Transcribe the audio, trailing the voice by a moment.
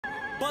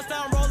Bust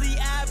down Rolly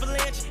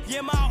Avalanche,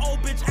 yeah, my old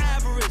bitch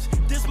average.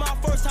 This my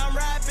first time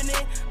rapping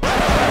it.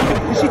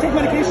 Did she take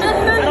medication?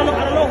 I don't know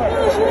her.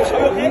 Are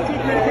you okay?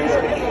 Take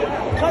medication.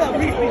 Hold up,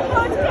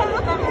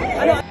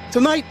 please.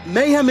 Tonight,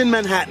 mayhem in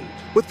Manhattan,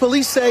 with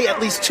police say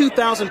at least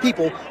 2,000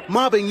 people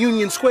mobbing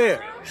Union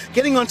Square,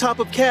 getting on top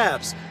of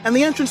cabs and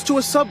the entrance to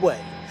a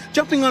subway,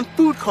 jumping on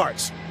food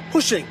carts,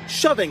 pushing,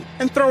 shoving,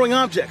 and throwing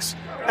objects,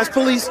 as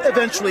police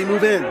eventually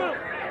move in.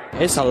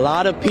 It's a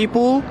lot of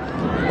people.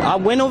 I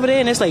went over there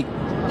and it's like,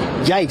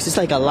 yikes, it's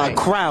like a lot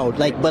crowd.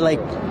 But I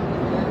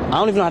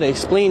don't even know how to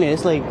explain it.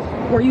 It's like,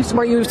 Were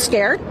you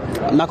scared?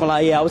 I'm not gonna lie,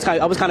 yeah, I was kind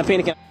of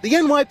panicking. The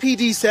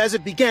NYPD says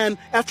it began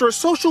after a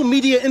social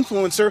media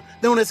influencer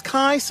known as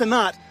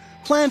CENAT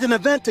planned an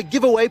event to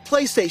give away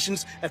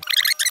PlayStations at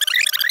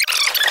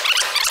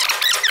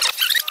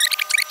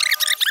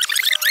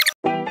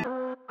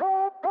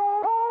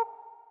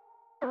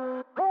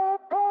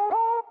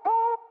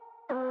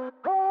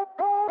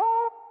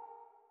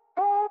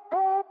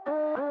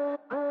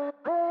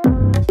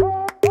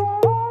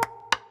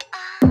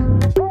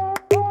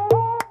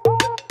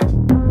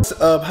What's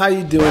up? How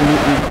you doing?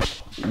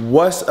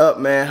 What's up,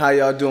 man? How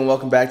y'all doing?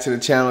 Welcome back to the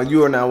channel.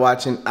 You are now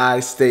watching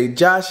I Stay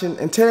Joshin',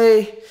 and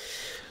today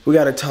we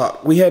gotta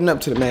talk. We heading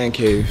up to the man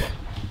cave,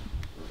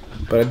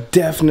 but I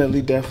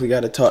definitely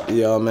gotta talk to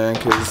y'all, man,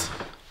 cause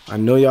I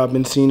know y'all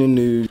been seeing the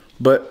news.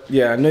 But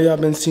yeah, I know y'all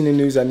been seeing the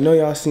news. I know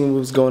y'all seen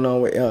what's going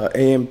on with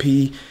AMP,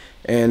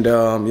 and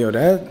yo,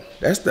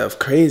 that stuff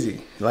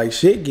crazy. Like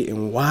shit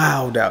getting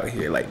wild out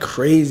here, like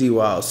crazy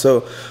wild.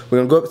 So we're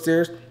gonna go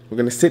upstairs. We're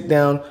gonna sit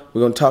down.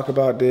 We're gonna talk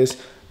about this.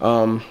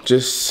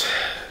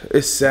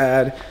 It's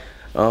sad.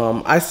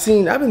 I've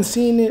been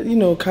seeing it. You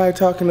know, Kai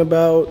talking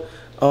about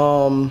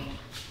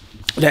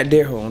that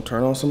dare hole.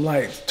 Turn on some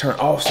lights. Turn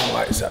off some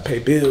lights. I pay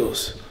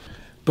bills.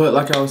 But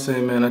like I was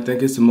saying, man, I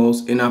think it's the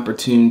most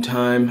inopportune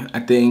time. I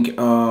think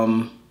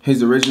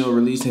his original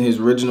release and his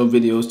original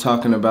videos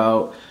talking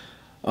about,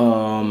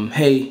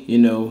 hey, you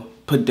know,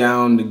 put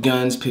down the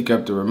guns, pick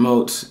up the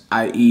remotes,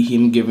 i.e.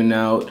 him giving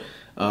out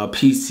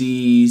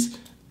PCs,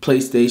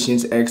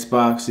 PlayStations,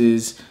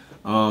 Xboxes,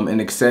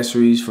 and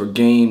accessories for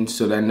games,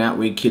 so that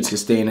way kids can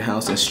stay in the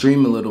house and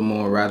stream a little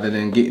more rather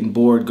than getting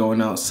bored going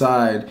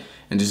outside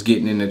and just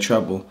getting into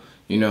trouble.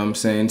 You know what I'm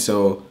saying?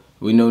 So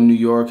we know New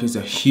York is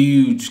a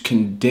huge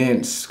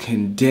condensed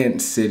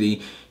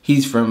city.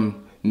 He's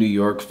from New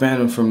York,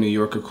 Phantom from New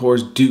York, of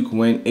course. Duke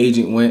went,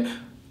 Agent went,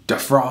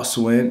 DeFrost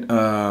went.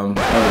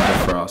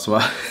 DeFrost,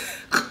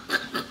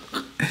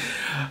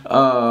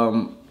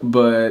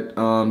 but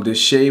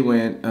Deshae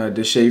went,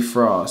 Deshae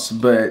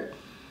Frost. But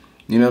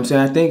you know what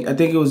I'm saying? I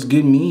think it was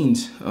good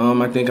means.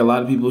 I think a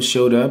lot of people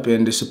showed up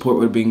and the support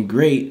would have been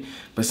great.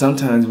 But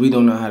sometimes we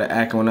don't know how to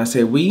act. And when I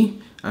say we,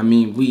 I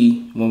mean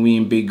we when we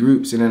in big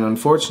groups. And then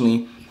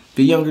unfortunately,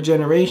 the younger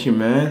generation,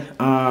 man,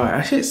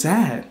 that shit's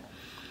sad.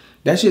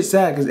 That shit's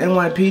sad because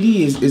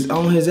NYPD is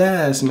on his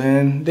ass,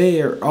 man.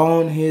 They are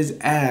on his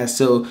ass.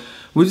 So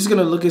we're just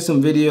gonna look at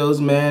some videos,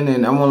 man,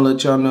 and I wanna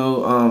let y'all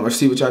know or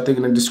see what y'all think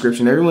in the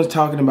description. Everyone's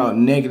talking about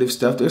negative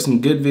stuff. There's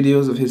some good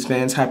videos of his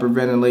fans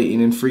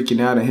hyperventilating and freaking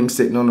out and him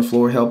sitting on the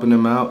floor helping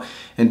them out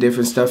and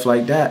different stuff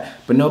like that.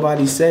 But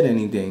nobody said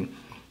anything.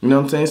 You know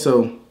what I'm saying?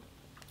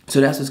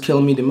 So that's what's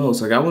killing me the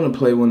most. Like, I wanna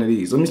play one of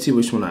these. Let me see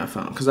which one I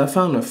found. Cause I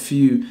found a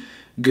few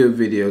good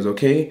videos,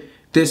 okay?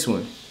 This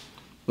one.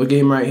 Look at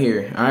him right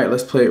here. All right,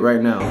 let's play it right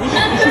now.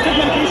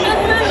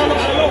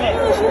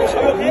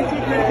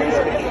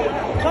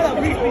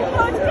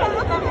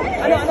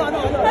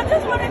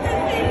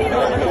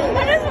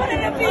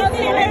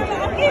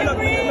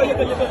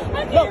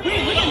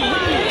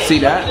 See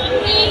that?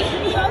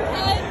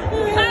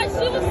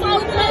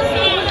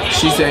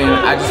 She's saying,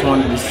 I just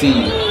wanted to see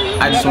you.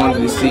 I just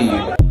wanted to see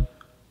you.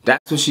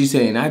 That's what she's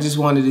saying. I just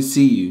wanted to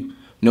see you.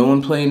 No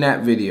one playing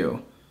that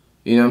video.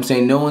 You know what I'm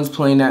saying? No one's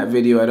playing that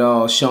video at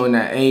all, showing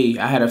that, hey,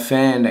 I had a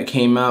fan that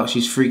came out,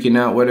 she's freaking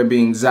out, whether it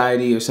be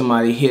anxiety or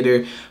somebody hit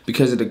her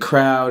because of the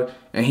crowd,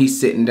 and he's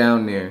sitting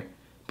down there.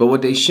 But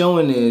what they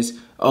showing is,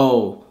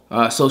 oh,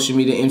 social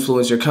media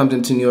influencer comes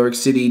into New York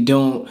City,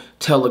 don't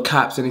tell the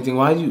cops anything.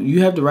 Why do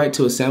you have the right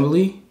to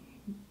assembly?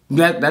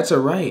 That's a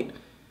right.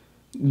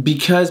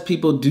 Because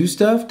people do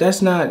stuff,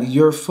 that's not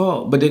your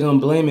fault. But they're gonna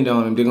blame it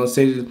on them. They're gonna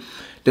say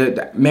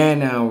the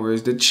man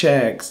hours, the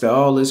checks,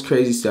 all this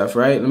crazy stuff,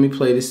 right? Let me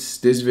play this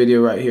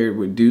video right here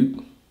with Duke.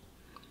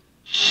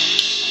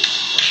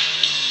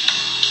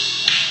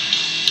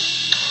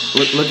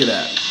 Look at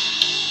that.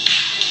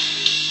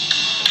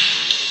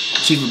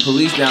 Chief of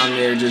police down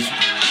there just,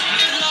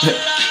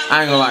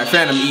 I ain't gonna lie,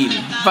 Phantom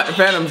eating.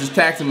 Phantom's just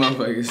taxing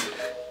motherfuckers.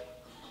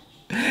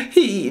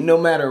 He eating no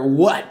matter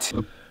what.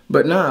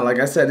 But nah, like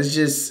I said, it's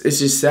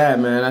just sad,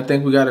 man. I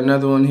think we got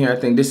another one here. I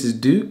think this is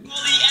Duke.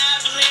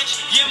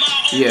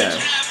 Yeah.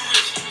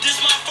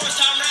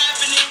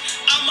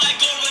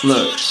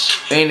 Look,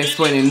 ain't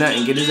explaining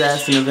nothing. Get his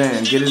ass in the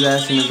van. Get his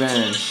ass in the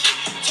van.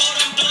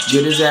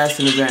 Get his ass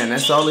in the van.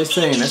 That's all they're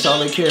saying. That's all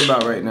they care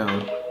about right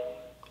now.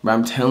 But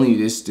I'm telling you,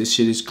 this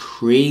shit is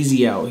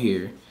crazy out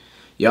here.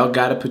 Y'all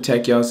gotta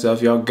protect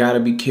yourself. Y'all gotta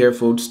be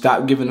careful.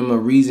 Stop giving them a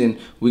reason.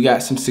 We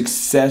got some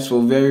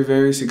successful, very,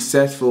 very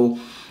successful,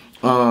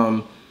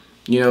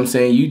 you know what I'm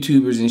saying,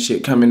 YouTubers and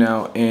shit coming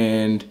out,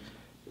 and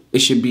it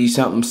should be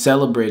something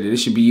celebrated. It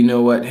should be, you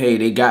know what, hey,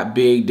 they got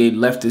big, they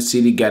left the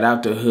city, got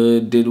out the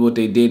hood, did what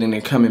they did, and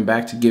they're coming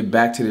back to give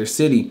back to their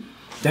city.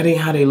 That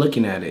ain't how they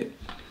looking at it.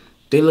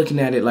 They looking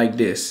at it like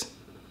this.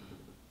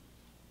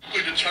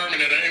 We determined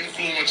that an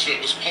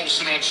influencer was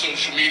posting on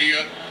social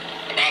media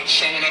about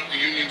showing up to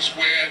Union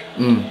Square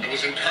and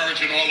was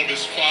encouraging all of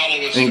his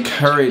followers.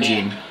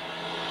 Encouraging.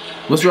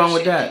 What's wrong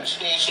with that? It's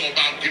also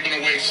about giving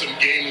away some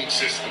gaming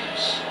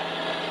systems.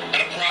 At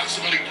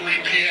approximately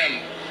 3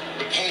 p.m.,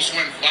 the post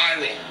went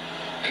viral,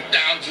 and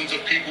thousands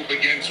of people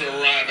began to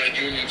arrive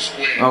at Union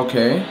Square.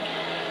 Okay.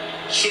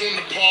 Soon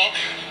the park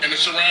and the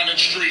surrounding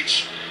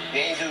streets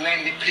were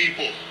overrun with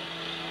people.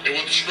 They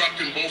were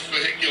obstructing both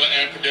vehicular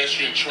and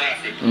pedestrian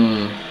traffic.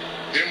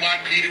 The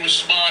NYPD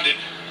responded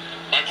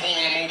by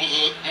calling a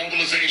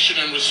mobilization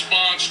in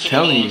response to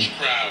the large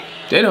crowd.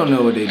 They don't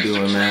know what they're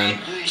doing, man. As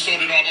the crowd grew, so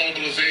did our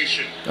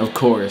mobilization. Of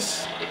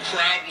course. The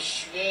crowd was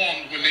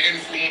swarmed when the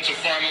influencer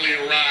finally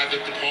arrived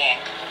at the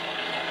park.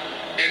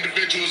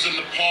 Individuals in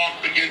the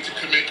park begin to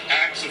commit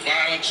acts of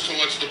violence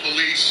towards the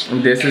police.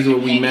 And this is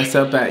what we mess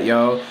up at,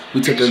 y'all.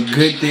 We took a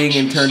good thing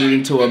and turned it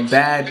into a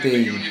bad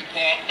thing.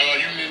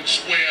 Union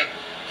Square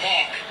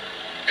Park,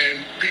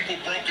 and people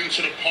broke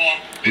into the park.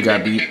 We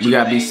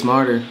gotta be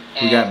smarter.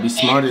 We gotta be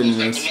smarter than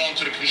this. Belong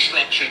to the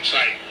construction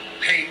site.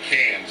 Paint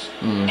cans,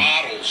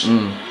 bottles,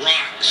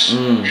 rocks.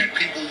 We had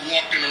people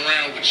walking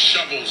around with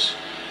shovels,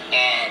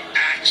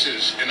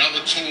 axes, and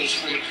other tools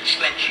from the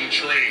construction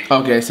trade.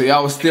 Okay, so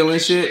y'all was stealing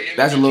shit?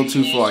 That's a little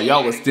too far.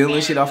 Y'all was stealing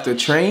shit off the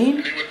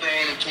train? They were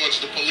throwing them towards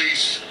the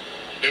police.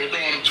 They were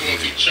throwing them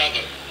towards each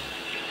other.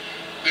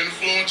 The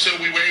influencer,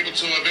 we were able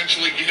to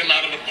eventually get him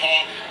out of the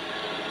park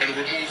and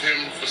remove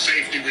him for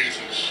safety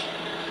reasons.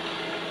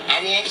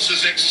 Our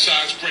officers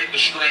exercised great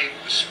restraint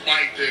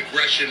despite the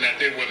aggression that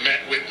they were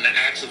met with and the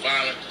acts of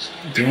violence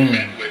they were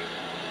met with.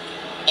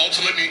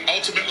 Ultimately,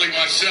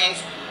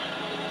 myself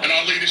and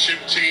our leadership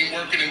team,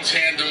 working in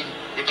tandem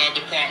with our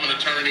department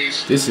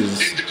attorneys,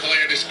 did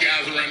declare this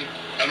gathering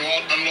an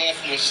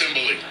unlawful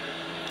assembly.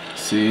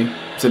 See?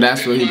 So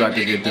that's what he about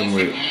to get them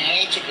with.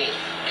 Multiple,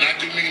 and I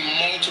do mean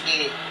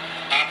multiple,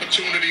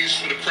 opportunities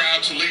for the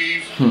crowd to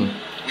leave.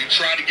 We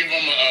tried to give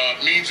them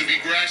a means of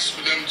egress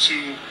for them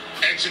to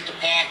exit the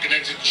park and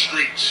exit the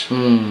streets.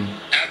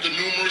 After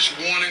numerous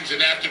warnings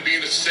and after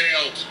being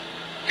assailed,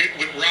 hit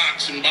with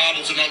rocks and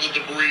bottles and other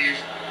debris,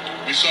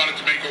 we started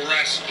to make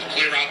arrests to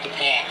clear out the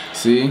park.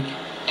 See?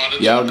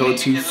 Y'all go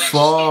too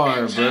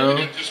far,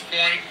 bro.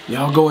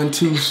 Y'all going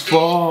too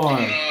far.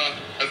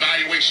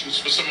 Evaluations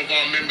for some of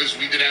our members.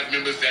 We did have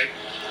members that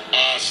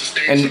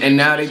sustained. And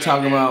now they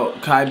talking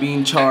about Kai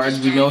being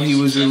charged. We know he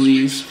was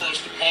released.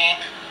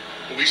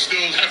 But we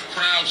still have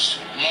crowds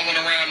mulling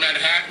around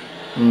Manhattan.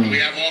 We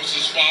have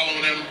officers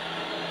following them,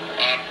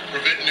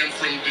 preventing them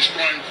from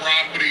destroying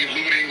property,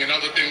 looting, and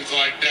other things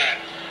like that.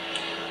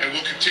 And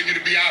we'll continue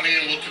to be out here,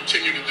 and we'll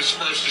continue to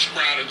disperse this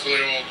crowd until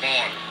they're all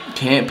gone.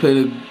 Can't put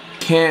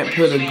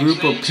a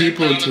group of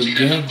people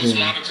together.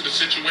 To the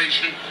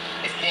situation.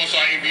 Of course,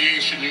 our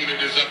aviation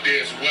unit is up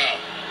there as well.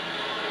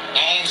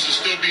 Our officers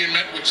still being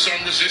met with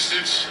some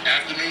resistance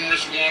after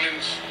numerous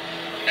warnings,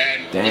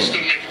 and we're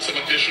still making some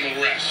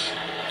additional arrests.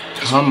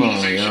 Come on,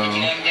 yo.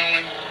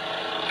 Ongoing.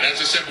 And as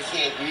I said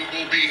before, we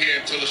will be here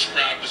until this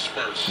crowd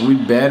disperses. We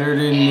better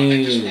than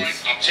this. At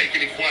this point, I'll take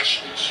any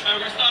questions. We're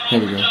going to start Here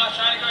off we with go. Josh.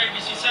 I go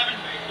ABC 7.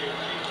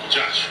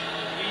 Josh.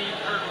 We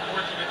heard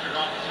reports of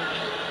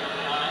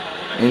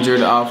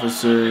Injured injured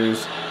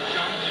officers.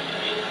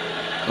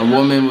 officers. A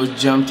woman was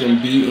jumped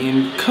and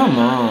beaten. Come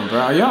on,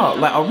 bro. Y'all,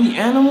 like, are we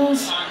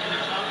animals? Can you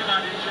talk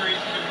about injuries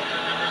to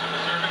members of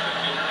the service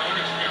and your own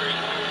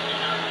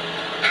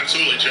experience?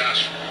 Absolutely,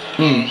 Josh.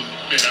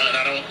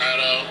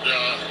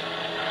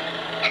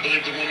 I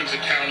believe the woman's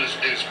account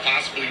is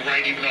possibly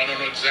right, even though I don't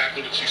know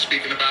exactly what she's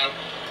speaking about.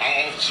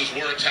 Our officers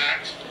were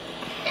attacked.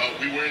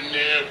 We were in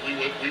there. We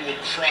were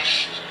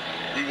crushed.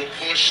 We were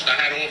pushed. I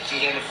had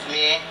officers on the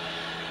floor.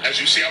 As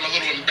you see, I'm a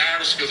little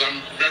embarrassed because I'm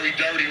very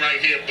dirty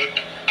right here, but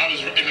I was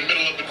in the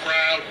middle of the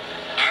crowd.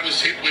 I was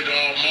hit with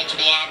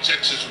multiple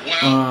objects as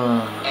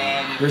well.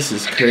 This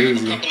is I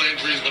crazy. have a couple of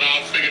injuries, but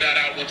I'll figure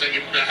that out once I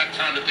have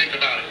time to think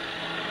about it.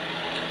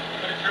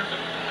 But in terms of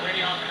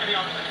any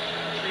officers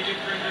treated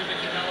for injuries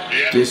that you know of?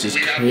 Yeah, This is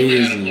we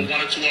crazy. had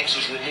 1 or 2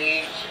 officers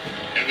removed,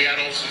 and we had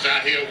officers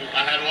out here.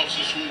 I had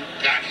officers who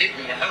got hit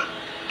and were hurt,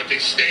 but they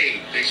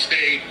stayed. They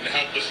stayed and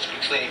helped us to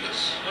control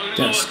this.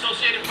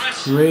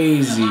 That's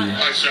crazy.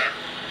 Hi, sir.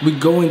 We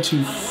going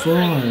too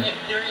far. If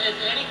there is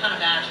any kind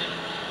of action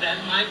that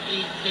might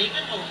be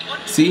taken, or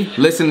what? See?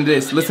 Listen to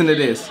this. Listen to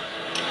this.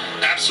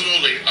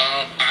 Absolutely.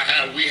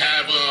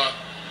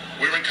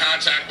 We're in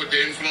contact with the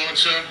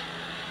influencer.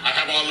 I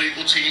have our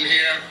legal team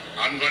here.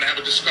 I'm going to have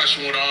a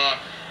discussion with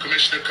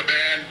Commissioner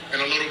Caban in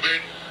a little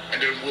bit,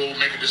 and then we'll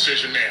make a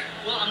decision there.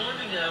 Well, I'm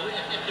wondering though,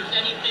 if there's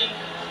anything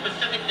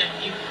specific that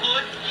you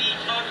could be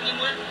charging him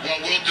with? Well,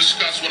 we'll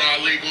discuss with our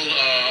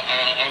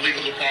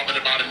legal department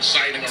about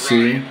inciting a riot.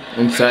 See?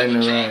 Inciting a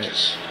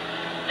riot.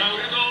 Now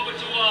we're gonna go over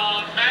to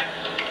Matt.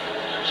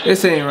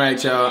 This ain't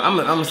right, y'all. I'm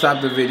gonna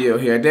stop the video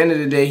here. At the end of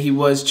the day, he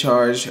was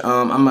charged.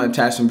 I'm gonna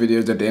attach some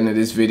videos at the end of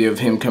this video of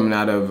him coming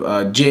out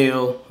of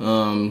jail.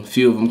 A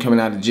few of them coming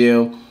out of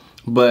jail.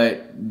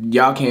 But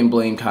y'all can't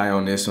blame Kai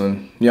on this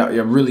one. Y'all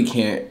really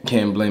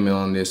can't blame it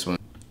on this one.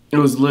 It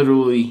was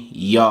literally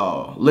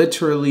y'all.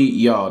 Literally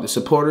y'all. The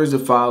supporters, the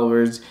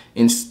followers,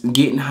 and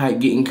getting hype,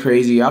 getting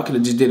crazy. Y'all could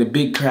have just did a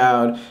big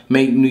crowd,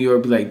 make New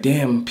York be like,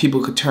 damn,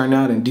 people could turn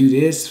out and do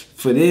this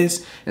for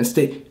this and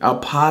stay a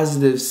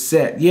positive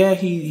set. Yeah,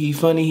 he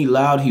funny, he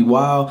loud, he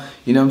wild,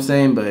 you know what I'm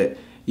saying? But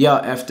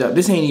y'all effed up.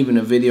 This ain't even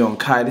a video on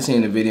Kai. This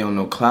ain't a video on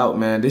no clout,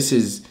 man. This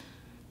is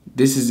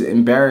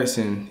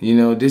embarrassing. You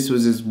know, this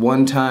was his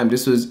one time.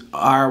 This was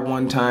our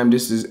one time.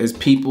 This is as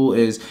people,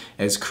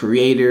 as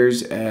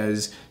creators,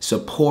 as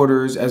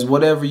supporters, as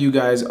whatever you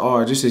guys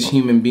are, just as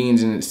human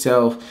beings in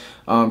itself.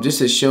 Just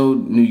to show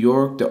New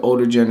York, the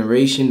older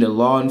generation, the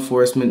law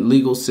enforcement,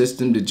 legal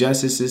system, the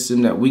justice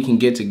system, that we can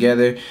get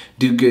together,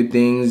 do good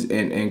things,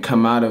 and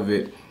come out of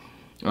it.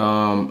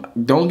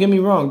 Don't get me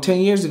wrong, 10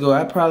 years ago,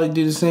 I'd probably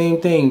do the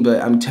same thing,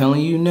 but I'm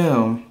telling you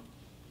now,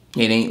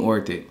 it ain't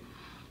worth it.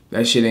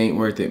 That shit ain't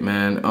worth it,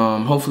 man.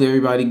 Hopefully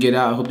everybody get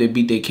out. I hope they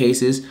beat their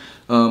cases.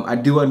 I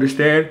do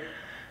understand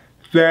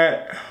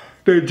that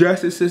the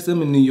justice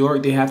system in New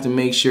York, they have to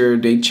make sure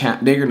they're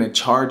gonna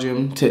charge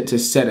them to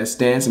set a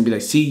stance and be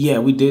like, see, yeah,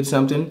 we did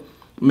something.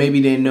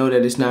 Maybe they know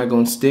that it's not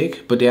gonna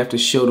stick, but they have to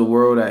show the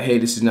world that, hey,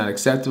 this is not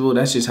acceptable.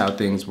 That's just how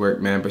things work,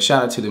 man. But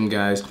shout out to them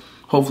guys.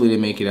 Hopefully they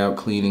make it out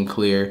clean and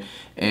clear,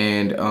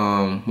 and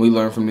we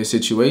learn from this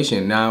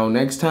situation. Now,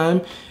 next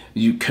time,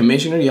 you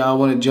commissioner, y'all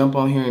want to jump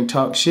on here and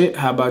talk shit,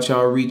 how about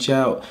y'all reach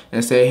out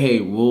and say, hey,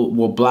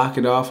 we'll block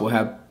it off, we'll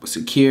have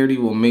security,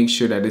 we'll make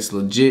sure that it's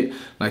legit,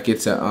 like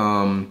it's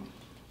a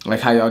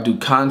like how y'all do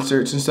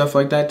concerts and stuff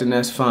like that, then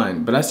that's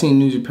fine. But I seen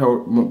news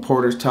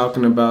reporters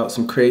talking about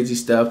some crazy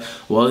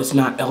stuff. Well, it's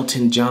not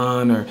Elton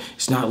John or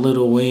it's not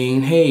Lil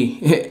Wayne.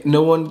 Hey,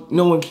 no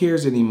one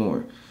cares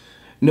anymore.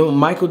 No,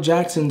 Michael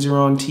Jacksons are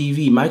on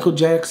TV. Michael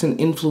Jackson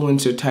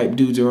influencer type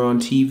dudes are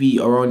on TV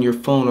or on your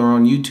phone or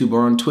on YouTube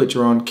or on Twitch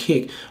or on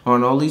Kick or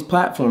on all these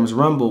platforms,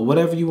 Rumble,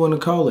 whatever you want to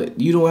call it.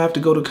 You don't have to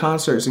go to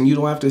concerts and you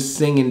don't have to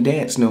sing and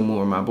dance no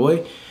more, my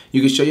boy. You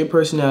can show your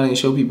personality and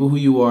show people who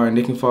you are, and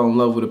they can fall in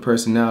love with a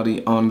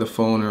personality on the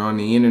phone or on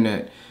the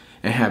internet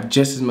and have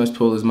just as much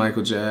pull as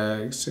Michael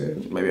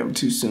Jackson. Maybe I'm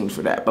too soon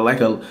for that, but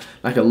like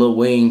a Lil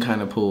Wayne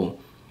kind of pull.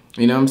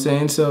 You know what I'm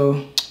saying?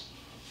 So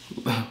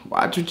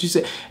watch what you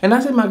say. And I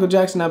say Michael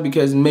Jackson not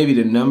because maybe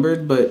the numbers,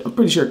 but I'm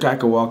pretty sure Kai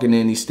could walk in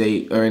any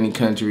state or any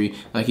country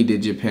like he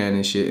did Japan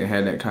and shit and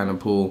had that kind of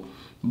pull.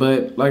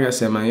 But like I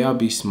said, man, y'all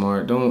be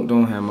smart. Don't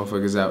have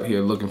motherfuckers out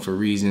here looking for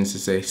reasons to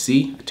say,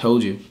 see, I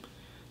told you.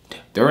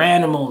 They're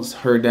animals.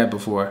 Heard that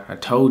before. I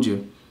told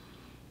you.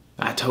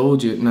 I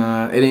told you.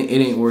 Nah, it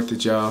ain't worth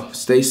it, y'all.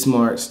 Stay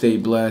smart, stay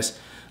blessed.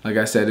 Like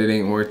I said, it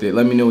ain't worth it.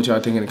 Let me know what y'all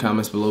think in the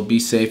comments below. Be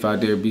safe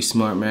out there. Be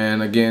smart,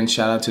 man. Again,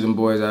 shout out to them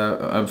boys.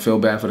 I feel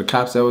bad for the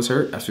cops that was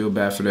hurt. I feel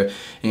bad for the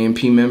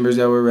AMP members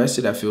that were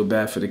arrested. I feel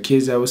bad for the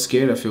kids that was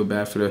scared. I feel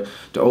bad for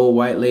the old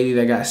white lady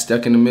that got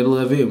stuck in the middle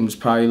of it and was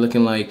probably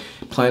looking like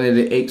Planet of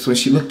the Apes when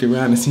she looked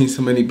around and seen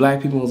so many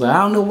black people and was like,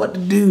 I don't know what to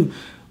do.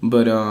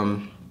 But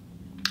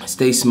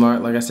stay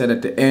smart. Like I said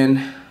at the end,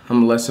 I'm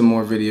gonna let some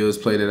more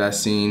videos play that I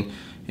seen.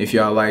 If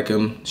y'all like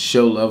them,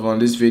 show love on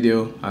this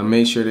video. I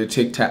made sure their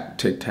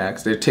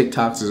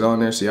TikToks is on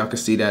there so y'all can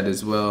see that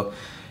as well.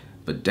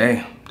 But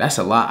damn, that's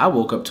a lot. I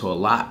woke up to a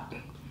lot.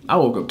 I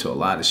woke up to a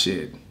lot of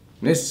shit.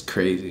 This is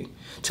crazy.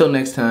 Till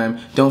next time,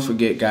 don't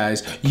forget,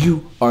 guys,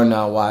 you are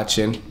now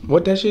watching.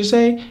 What that shit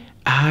say?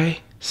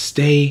 I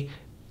stay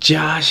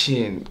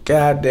joshing.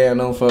 Goddamn,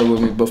 don't fuck with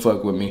me, but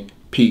fuck with me.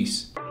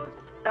 Peace.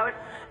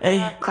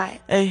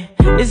 Hey,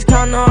 it's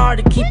kinda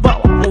hard to keep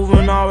up,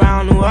 moving all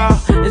around the world.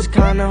 It's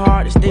kinda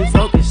hard to stay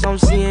focused, I'm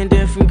seeing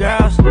different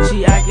girls.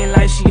 She acting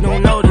like she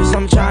don't notice,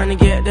 I'm trying to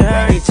get to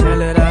her. Hey, tell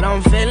her that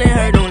I'm feeling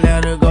her, don't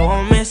let her go,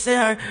 I'm missing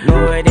her.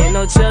 No, it ain't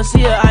no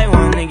Chelsea, I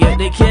wanna get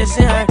the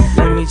kissing her.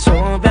 Let me chill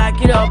and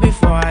back it up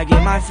before I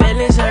get my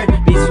feelings hurt.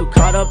 Be too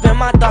caught up in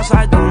my thoughts,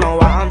 I don't know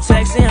why I'm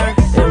texting her.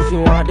 If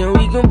you want, then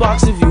we can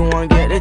box, if you want